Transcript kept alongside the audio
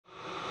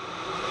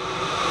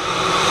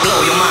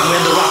Blow your mind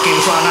with the rock in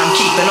front. I'm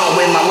keeping on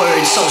with my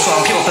words so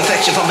strong, pure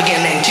perfection from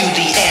beginning to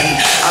the end.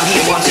 I'm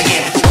here once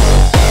again.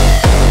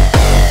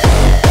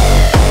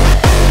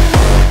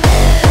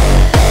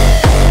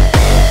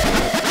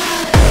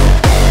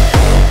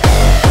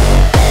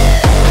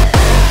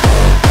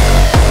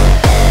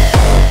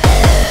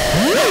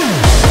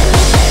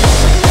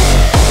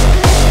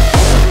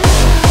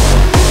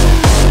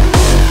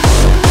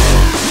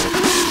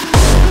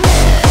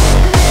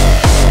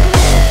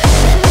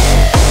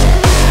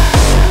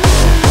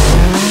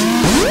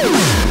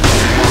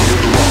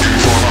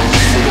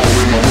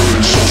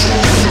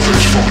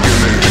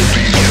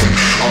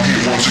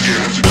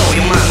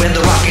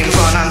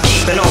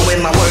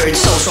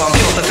 So strong,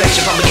 pure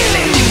perfection from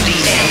beginning to the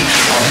end.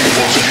 I'm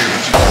here once again.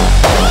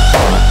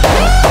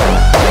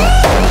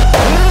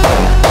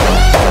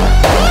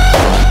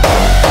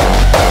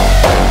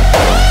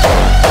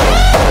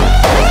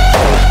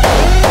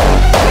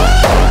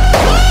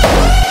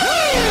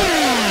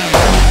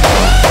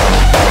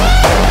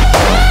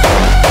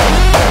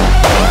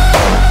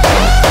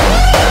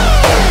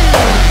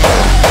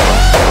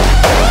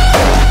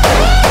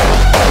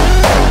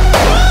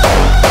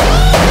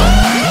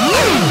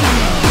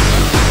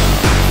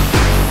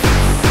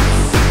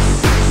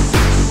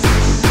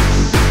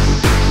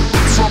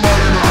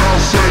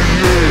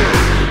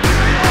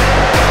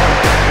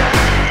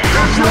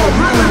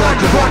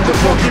 Rock the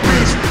funky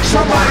beats.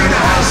 Somebody in the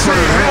house say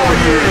hell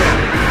yeah.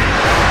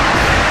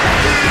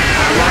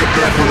 I like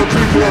that for the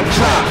people up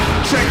top.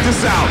 Check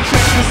this out,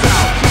 check this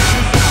out.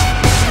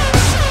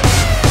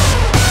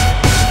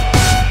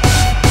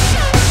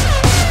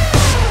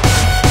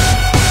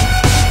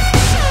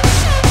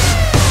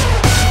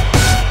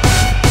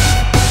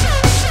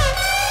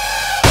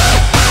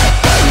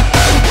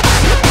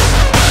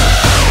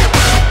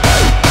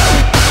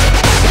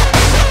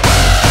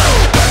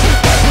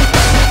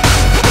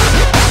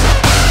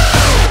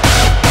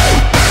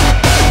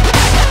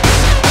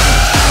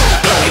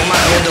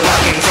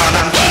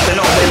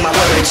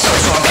 So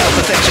strong, pure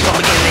perfection from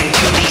beginning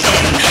to the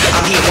end.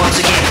 I'm here once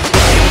again.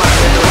 Blow your mind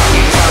with the rock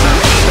in front. I'm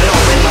keeping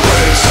on with my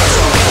words. So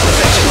strong, pure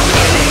perfection from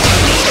beginning to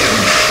the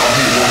end. I'm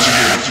here once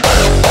again.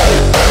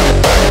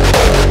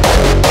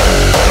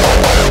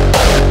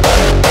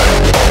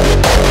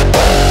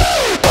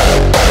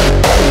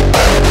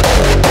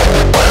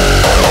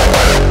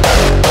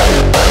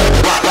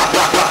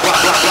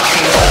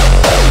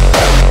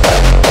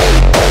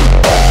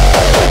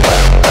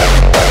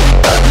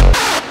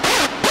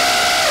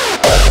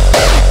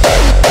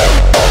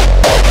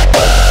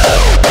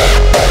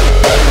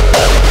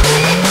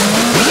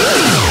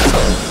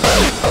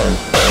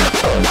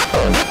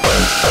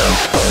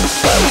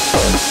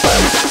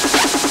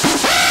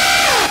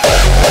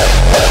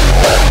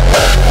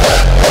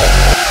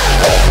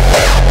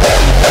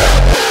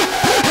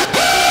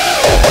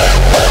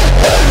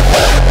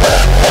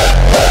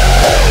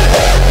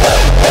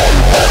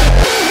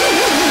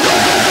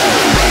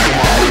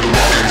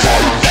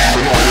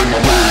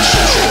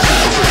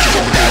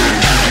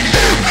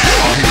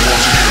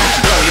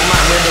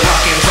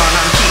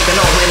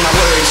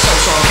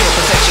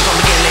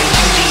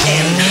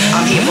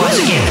 Once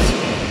again.